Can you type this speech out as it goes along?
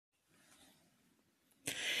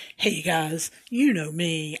Hey guys, you know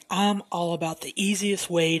me. I'm all about the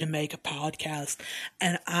easiest way to make a podcast,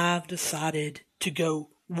 and I've decided to go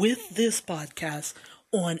with this podcast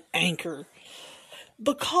on Anchor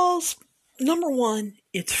because number one,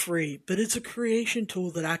 it's free, but it's a creation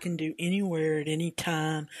tool that I can do anywhere at any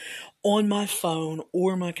time on my phone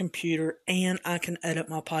or my computer, and I can edit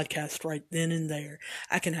my podcast right then and there.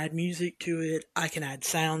 I can add music to it, I can add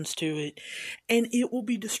sounds to it, and it will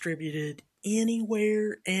be distributed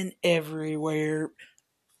anywhere and everywhere.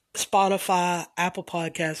 Spotify, Apple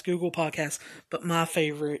Podcasts, Google Podcasts, but my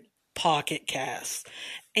favorite, Pocket Casts.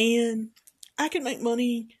 And I can make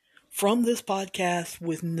money from this podcast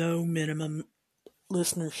with no minimum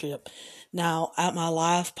listenership. Now, at my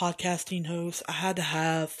last podcasting host, I had to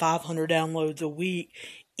have 500 downloads a week,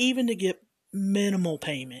 even to get minimal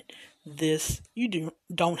payment. This you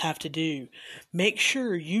don't have to do. Make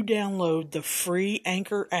sure you download the free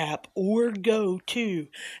Anchor app or go to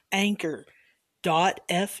anchor.fm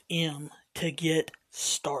to get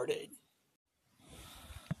started.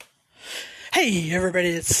 Hey everybody,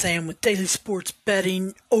 it's Sam with Daily Sports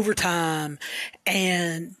Betting Overtime,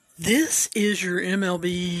 and this is your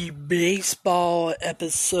MLB baseball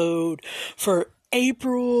episode for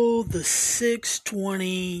April the 6th,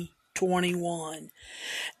 2021.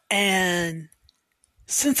 And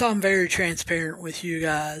since I'm very transparent with you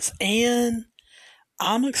guys, and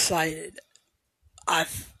I'm excited, I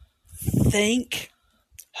think,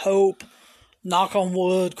 hope, knock on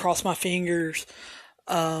wood, cross my fingers,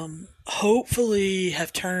 hopefully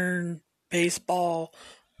have turned baseball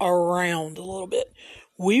around a little bit.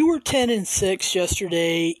 We were 10-6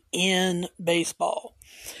 yesterday in baseball.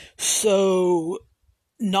 So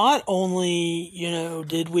not only,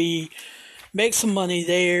 did we make some money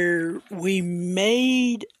there, we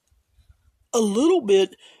made a little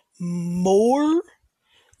bit more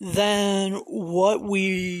than what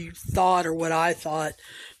we thought or what I thought,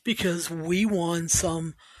 because we won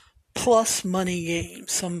some plus money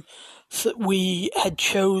games. We had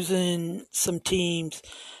chosen some teams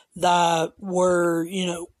that were,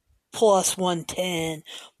 plus 110,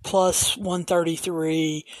 plus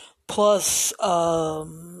 133, plus,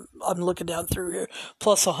 I'm looking down through here,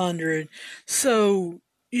 plus 100. So,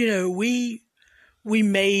 we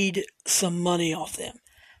made some money off them.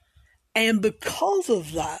 And because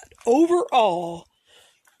of that, overall,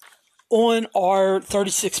 on our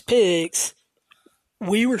 36 picks,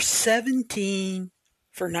 we were 17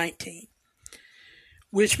 for 19,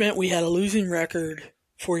 which meant we had a losing record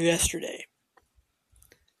for yesterday.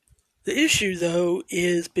 The issue, though,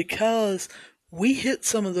 is because we hit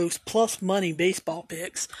some of those plus money baseball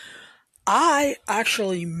picks, I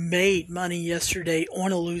actually made money yesterday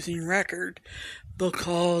on a losing record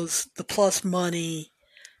because the plus money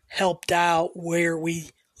helped out where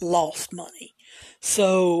we lost money.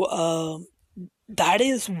 So that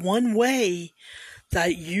is one way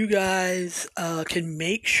that you guys can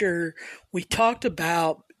make sure. We talked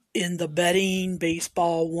about in the Betting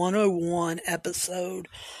Baseball 101 episode,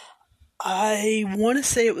 I want to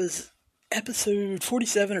say it was episode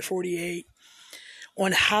 47 or 48,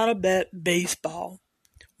 on how to bet baseball.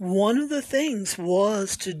 One of the things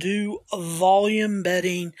was to do a volume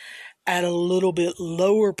betting at a little bit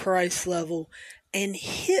lower price level and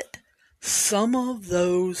hit some of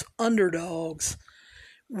those underdogs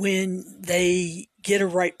when they get a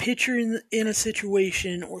right pitcher in a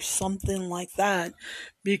situation or something like that,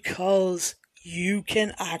 because you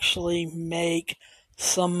can actually make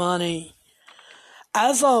some money.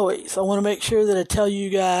 As always, I want to make sure that I tell you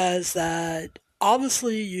guys that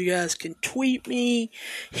obviously you guys can tweet me,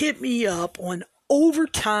 hit me up on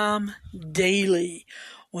Overtime Daily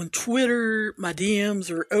on Twitter. My DMs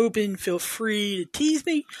are open. Feel free to tease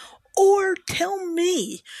me or tell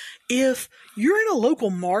me if you're in a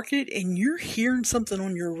local market and you're hearing something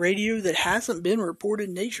on your radio that hasn't been reported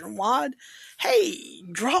nationwide. Hey,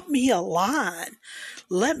 drop me a line.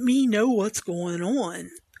 Let me know what's going on.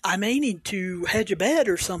 I may need to hedge a bet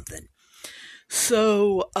or something.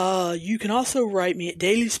 So you can also write me at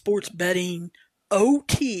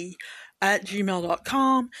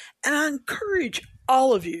dailysportsbettingot@gmail.com, and I encourage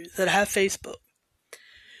all of you that have Facebook,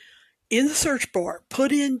 in the search bar,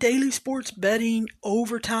 put in Daily Sports Betting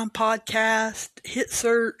Overtime Podcast, hit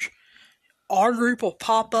search, our group will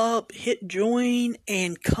pop up, hit join,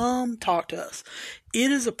 and come talk to us.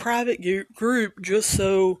 It is a private group just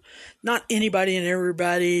so not anybody and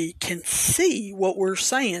everybody can see what we're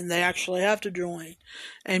saying. They actually have to join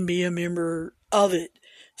and be a member of it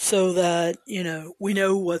so that, we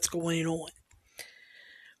know what's going on.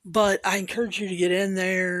 But I encourage you to get in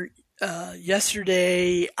there.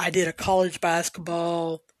 Yesterday, I did a college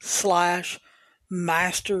basketball /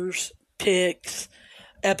 Masters picks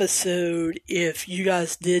episode if you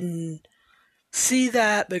guys didn't see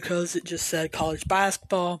that because it just said college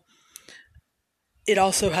basketball. It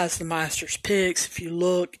also has the Masters picks. If you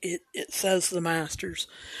look, it says the Masters.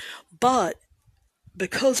 But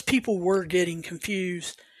because people were getting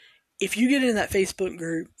confused, if you get in that Facebook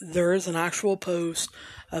group, there is an actual post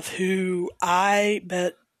of who I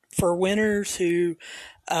bet for winners, who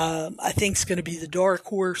I think is going to be the dark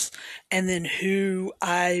horse, and then who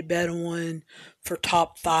I bet on for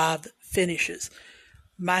top 5 finishes.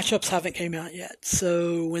 Matchups haven't came out yet,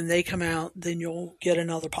 so when they come out, then you'll get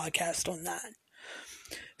another podcast on that.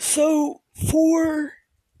 So for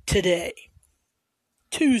today,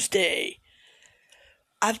 Tuesday,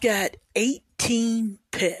 I've got 18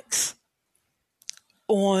 picks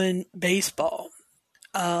on baseball.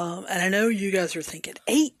 And I know you guys are thinking,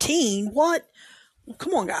 18? What? Well,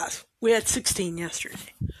 come on, guys. We had 16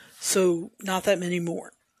 yesterday. So not that many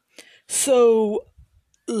more. So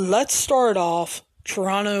let's start off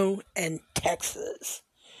Toronto and Texas.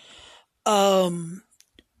 Toronto,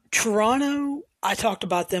 I talked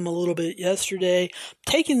about them a little bit yesterday.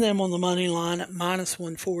 Taking them on the money line at minus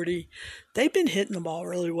 140. They've been hitting the ball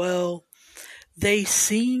really well. They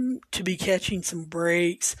seem to be catching some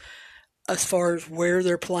breaks as far as where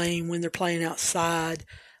they're playing, when they're playing outside,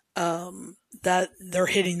 that they're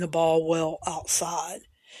hitting the ball well outside.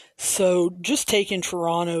 So just taking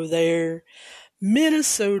Toronto there.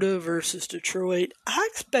 Minnesota versus Detroit. I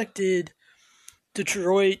expected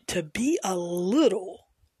Detroit to be a little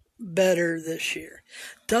better this year.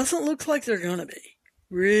 Doesn't look like they're going to be.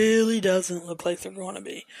 Really doesn't look like they're going to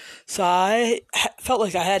be. So I felt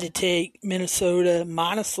like I had to take Minnesota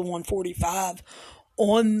minus the 145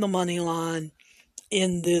 on the money line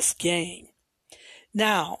in this game.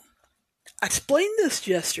 Now, I explained this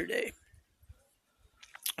yesterday.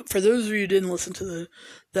 For those of you who didn't listen to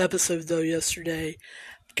the episode, though, yesterday,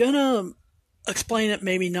 I'm going to explain it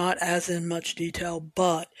maybe not as in much detail,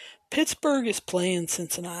 but Pittsburgh is playing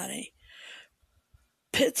Cincinnati.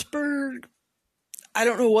 Pittsburgh, I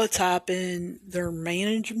don't know what's happened. Their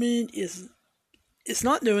management is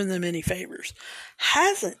not doing them any favors.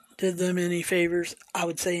 Hasn't did them any favors, I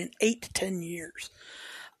would say, in 8 to 10 years.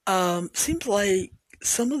 Seems like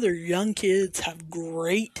some of their young kids have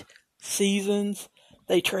great seasons.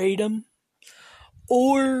 They trade them.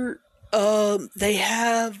 Or they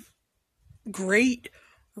have great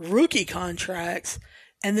rookie contracts,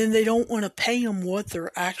 and then they don't want to pay them what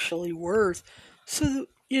they're actually worth. So,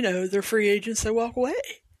 they're free agents, they walk away.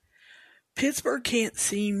 Pittsburgh can't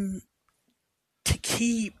seem to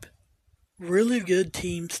keep really good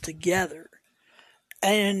teams together.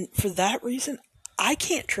 And for that reason, I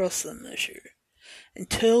can't trust them this year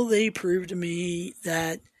until they prove to me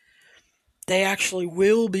that they actually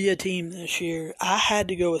will be a team this year. I had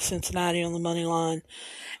to go with Cincinnati on the money line,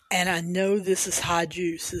 and I know this is high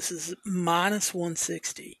juice. This is minus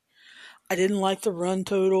 160. I didn't like the run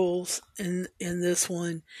totals in this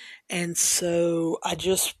one, and so I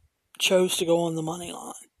just chose to go on the money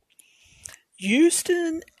line.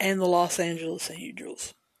 Houston and the Los Angeles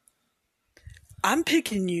Angels. I'm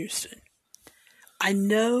picking Houston. I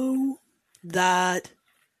know that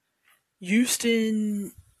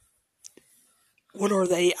Houston, what are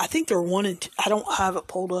they? I think they're 1-2. I don't have it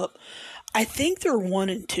pulled up. I think they're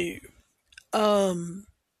 1-2.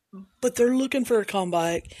 But they're looking for a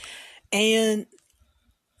comeback. And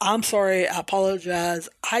I'm sorry, I apologize.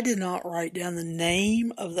 I did not write down the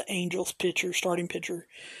name of the Angels pitcher, starting pitcher,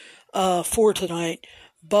 for tonight.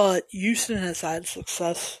 But Houston has had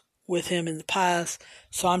success with him in the past.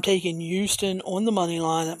 So I'm taking Houston on the money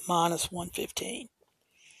line at minus 115.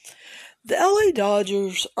 The LA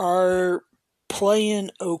Dodgers are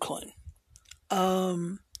playing Oakland.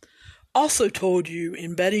 Also told you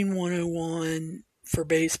in Betting 101 for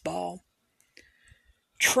baseball,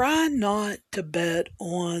 try not to bet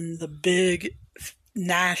on the big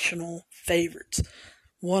national favorites.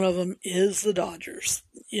 One of them is the Dodgers,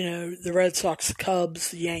 the Red Sox, the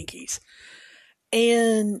Cubs, the Yankees.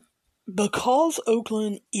 And because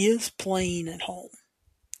Oakland is playing at home,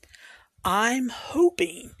 I'm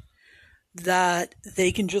hoping that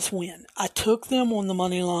they can just win. I took them on the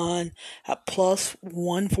money line at plus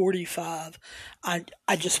 145. I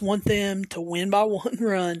just want them to win by 1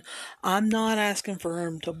 run. I'm not asking for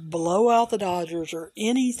them to blow out the Dodgers or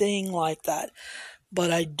anything like that,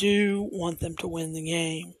 but I do want them to win the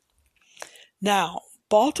game. Now,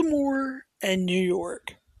 Baltimore and New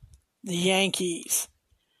York, the Yankees.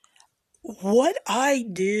 What I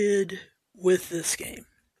did with this game,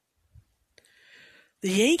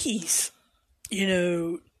 the Yankees,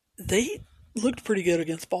 they looked pretty good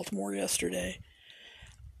against Baltimore yesterday.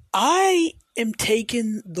 I am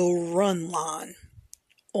taking the run line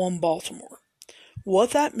on Baltimore.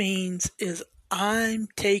 What that means is I'm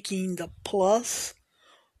taking the plus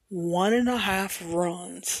 1.5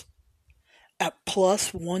 runs at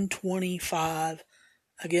plus 125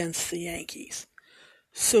 against the Yankees.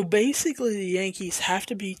 So basically, the Yankees have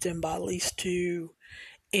to beat them by at least 2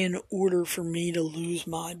 in order for me to lose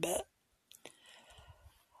my bet.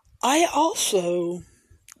 I also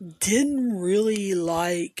didn't really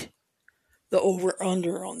like the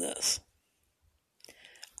over-under on this.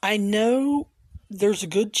 I know there's a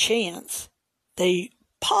good chance they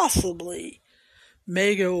possibly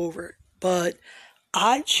may go over it, but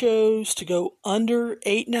I chose to go under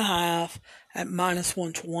 8.5 at minus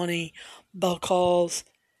 120 because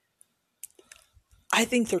I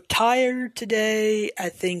think they're tired today. I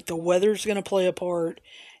think the weather's going to play a part,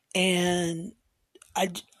 and I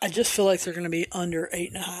just feel like they're going to be under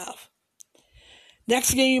 8.5.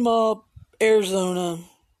 Next game up, Arizona,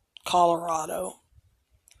 Colorado.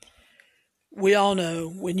 We all know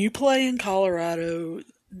when you play in Colorado,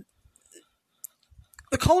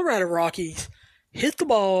 the Colorado Rockies hit the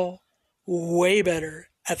ball way better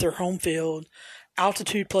at their home field.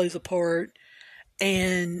 Altitude plays a part,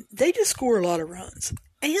 and they just score a lot of runs.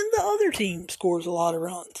 And the other team scores a lot of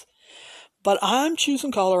runs. But I'm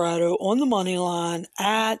choosing Colorado on the money line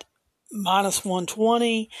at minus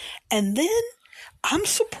 120. And then I'm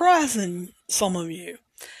surprising some of you.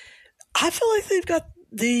 I feel like they've got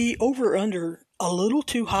the over-under a little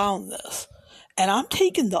too high on this. And I'm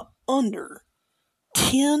taking the under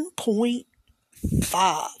 10.5.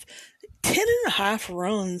 10.5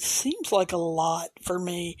 runs seems like a lot for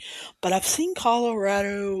me, but I've seen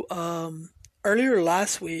Colorado earlier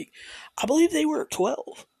last week. I believe they were at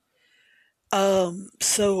 12.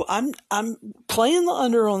 So I'm playing the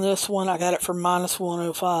under on this one. I got it for minus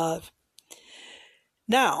 105.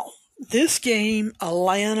 Now, this game,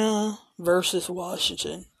 Atlanta versus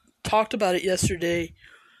Washington, talked about it yesterday.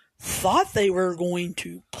 Thought they were going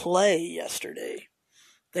to play yesterday.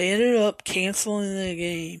 They ended up canceling the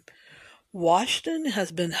game. Washington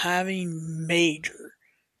has been having major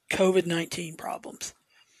COVID-19 problems.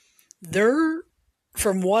 They're,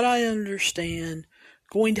 from what I understand,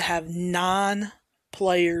 going to have 9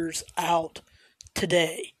 players out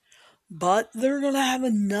today. But they're going to have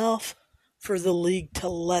enough for the league to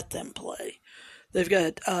let them play. They've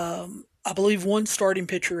got, I believe, 1 starting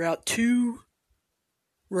pitcher out, 2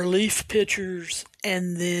 relief pitchers,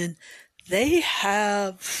 and then they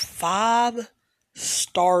have 5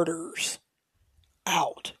 starters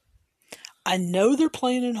out. I know they're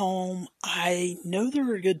playing at home. I know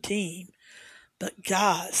they're a good team. But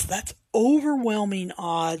guys, that's overwhelming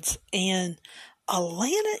odds, and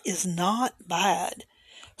Atlanta is not bad.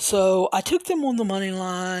 So I took them on the money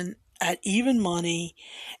line at even money,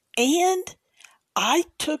 and I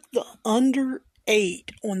took the under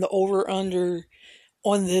 8 on the over-under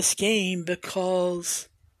on this game because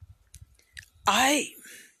I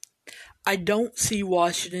don't see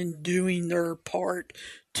Washington doing their part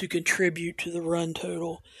to contribute to the run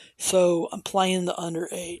total. So I'm playing the under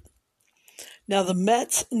 8. Now the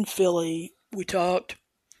Mets and Philly, we talked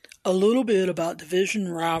a little bit about division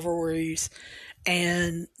rivalries,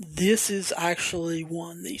 and this is actually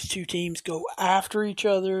one. These two teams go after each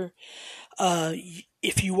other.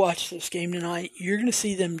 If you watch this game tonight, you're going to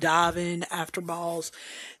see them dive in after balls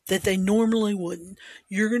that they normally wouldn't.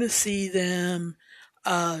 You're going to see them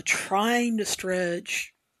trying to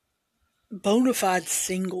stretch bona fide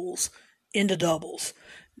singles into doubles,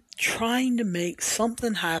 trying to make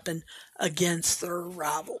something happen against their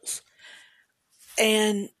rivals.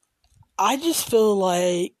 And I just feel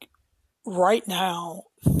like right now,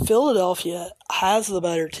 Philadelphia has the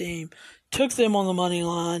better team, took them on the money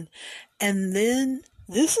line, and then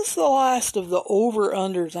this is the last of the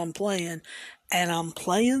over-unders I'm playing, and I'm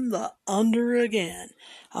playing the under again.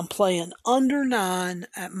 I'm playing under 9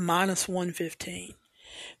 at minus 115.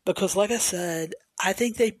 Because like I said, I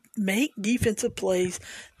think they make defensive plays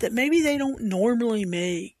that maybe they don't normally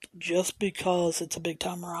make just because it's a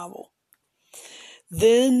big-time rival.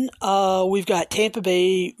 Then we've got Tampa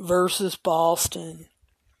Bay versus Boston.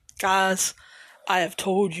 Guys, I have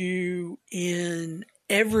told you in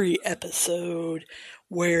every episode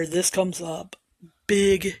where this comes up,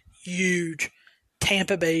 big, huge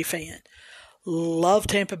Tampa Bay fan. Love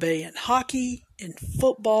Tampa Bay in hockey, in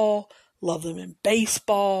football, love them in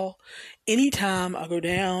baseball. Anytime I go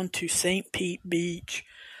down to St. Pete Beach,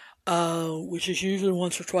 which is usually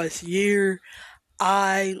once or twice a year,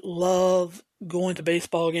 I love going to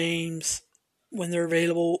baseball games when they're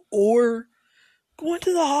available or going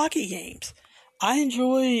to the hockey games. I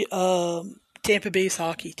enjoy Tampa Bay's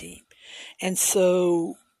hockey team. And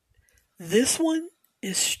so this one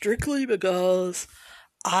is strictly because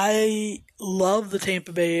I love the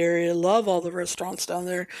Tampa Bay area, love all the restaurants down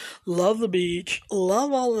there, love the beach,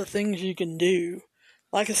 love all the things you can do.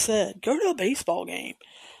 Like I said, go to a baseball game.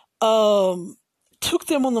 Took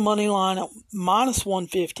them on the money line at minus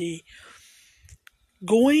 150.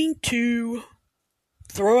 Going to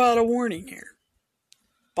throw out a warning here.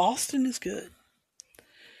 Boston is good.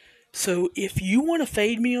 So if you want to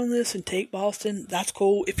fade me on this and take Boston, that's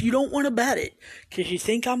cool. If you don't want to bet it because you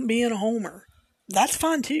think I'm being a homer, that's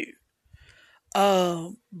fine too.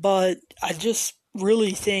 But I just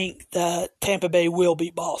really think that Tampa Bay will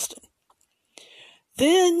beat Boston.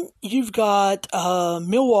 Then you've got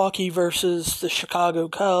Milwaukee versus the Chicago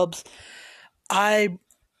Cubs. I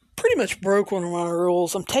pretty much broke one of my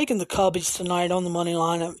rules. I'm taking the Cubbies tonight on the money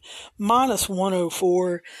line at minus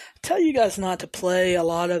 104. I tell you guys not to play a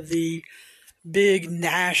lot of the big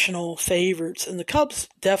national favorites, and the Cubs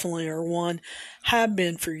definitely are one, have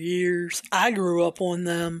been for years. I grew up on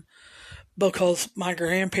them because my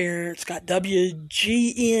grandparents got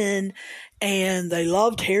WGN, and they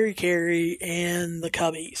loved Harry Carey and the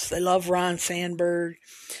Cubbies. They love Ryan Sandberg,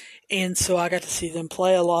 and so I got to see them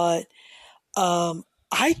play a lot.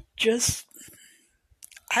 I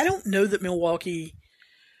don't know that Milwaukee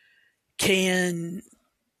can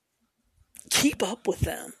keep up with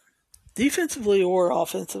them. Defensively or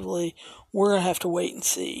offensively, we're going to have to wait and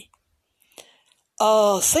see.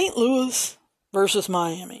 St. Louis versus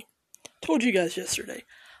Miami. Told you guys yesterday.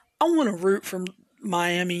 I want to root for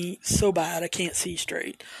Miami so bad I can't see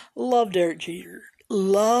straight. Love Derek Jeter.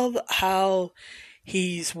 Love how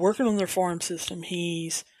he's working on their farm system.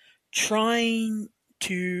 He's trying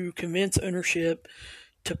to convince ownership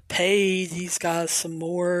to pay these guys some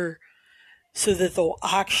more so that they'll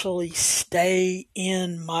actually stay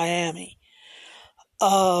in Miami.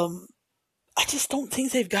 I just don't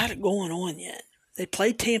think they've got it going on yet. They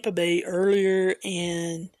played Tampa Bay earlier,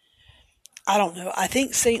 and I don't know. I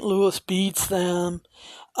think St. Louis beats them.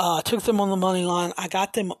 Took them on the money line. I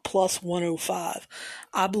got them at plus 105.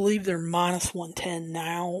 I believe they're minus 110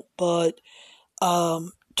 now, but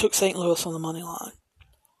took St. Louis on the money line.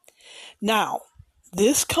 Now,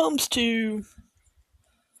 this comes to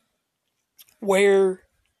where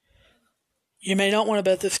you may not want to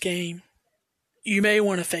bet this game. You may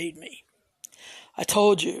want to fade me. I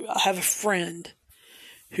told you, I have a friend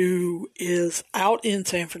who is out in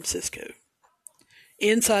San Francisco.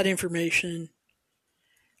 Inside information,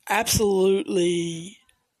 absolutely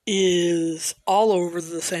is all over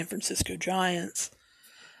the San Francisco Giants.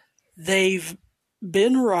 They've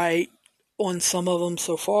been right on some of them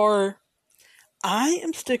so far. I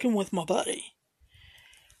am sticking with my buddy.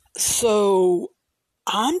 So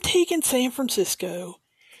I'm taking San Francisco,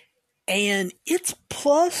 and it's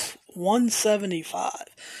plus 175.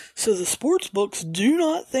 So the sports books do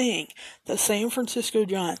not think the San Francisco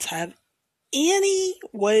Giants have any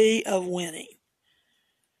way of winning.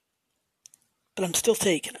 But I'm still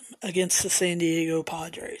taking them against the San Diego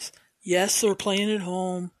Padres. Yes, they're playing at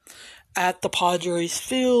home at the Padres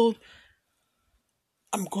field.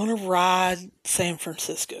 I'm going to ride San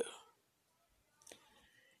Francisco.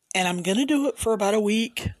 And I'm going to do it for about a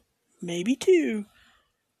week, maybe two.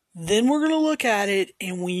 Then we're going to look at it,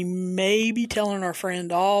 and we may be telling our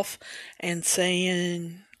friend off and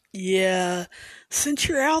saying, yeah, since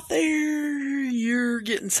you're out there, you're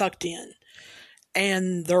getting sucked in.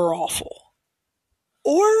 And they're awful.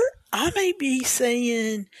 Or I may be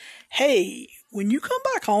saying, hey, when you come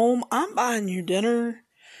back home, I'm buying you dinner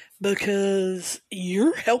because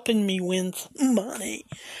you're helping me win some money.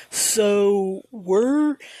 So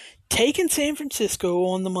we're taking San Francisco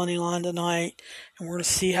on the money line tonight, and we're going to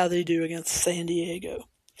see how they do against San Diego.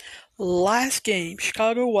 Last game,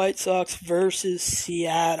 Chicago White Sox versus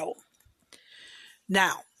Seattle.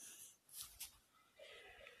 Now,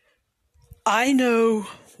 I know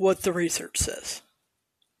what the research says.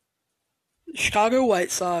 Chicago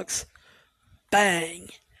White Sox, bang,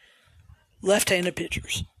 left-handed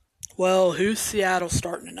pitchers. Well, who's Seattle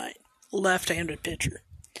starting tonight? Left-handed pitcher.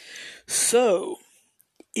 So,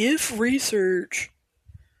 if research,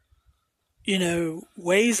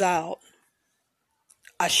 weighs out,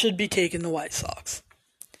 I should be taking the White Sox.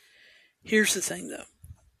 Here's the thing, though.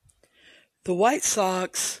 The White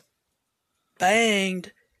Sox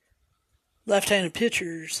banged left-handed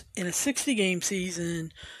pitchers in a 60-game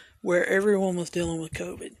season where everyone was dealing with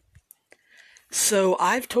COVID. So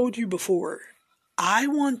I've told you before, I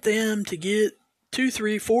want them to get 2,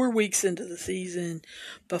 3, 4 weeks into the season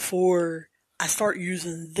before I start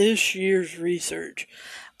using this year's research.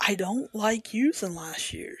 I don't like using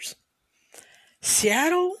last year's.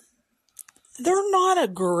 Seattle, they're not a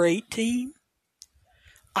great team.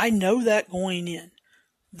 I know that going in.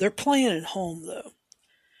 They're playing at home, though.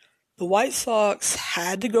 The White Sox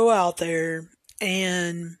had to go out there,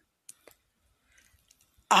 and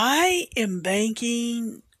I am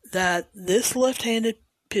banking that this left-handed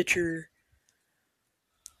pitcher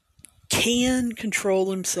can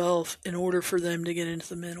control himself in order for them to get into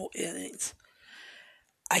the middle innings.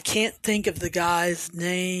 I can't think of the guy's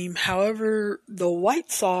name. However, the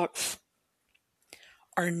White Sox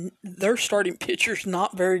their starting pitcher's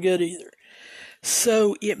not very good either.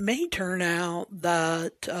 So it may turn out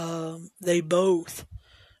that they both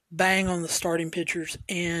bang on the starting pitchers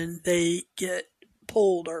and they get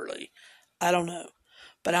pulled early. I don't know.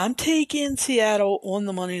 But I'm taking Seattle on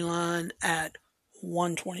the money line at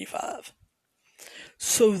 125.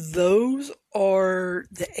 So those are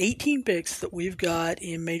the 18 picks that we've got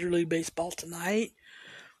in Major League Baseball tonight.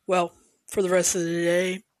 Well, for the rest of the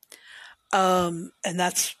day. And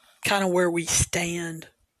that's kind of where we stand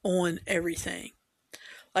on everything.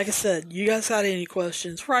 Like I said, you guys got any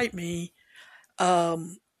questions, write me. My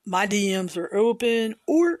DMs are open,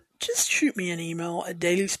 or just shoot me an email at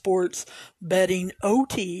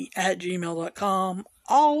dailysportsbettingot@gmail.com.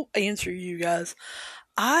 I'll answer you guys.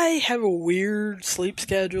 I have a weird sleep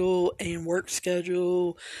schedule and work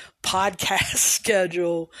schedule, podcast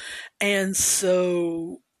schedule, and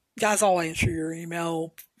so, guys, I'll answer your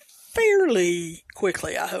email fairly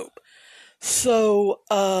quickly, I hope. So,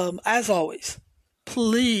 as always,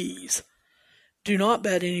 please do not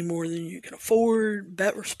bet any more than you can afford.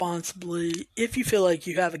 Bet responsibly. If you feel like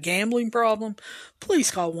you have a gambling problem, please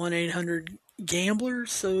call 1-800-GAMBLER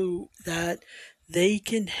so that they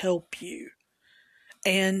can help you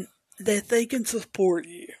and that they can support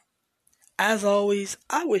you. As always,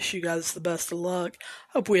 I wish you guys the best of luck.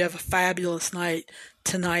 Hope we have a fabulous night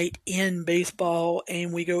tonight in baseball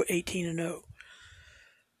and we go 18-0.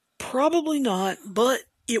 Probably not, but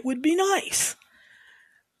it would be nice.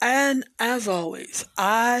 And as always,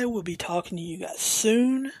 I will be talking to you guys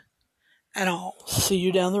soon, and I'll see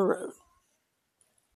you down the road.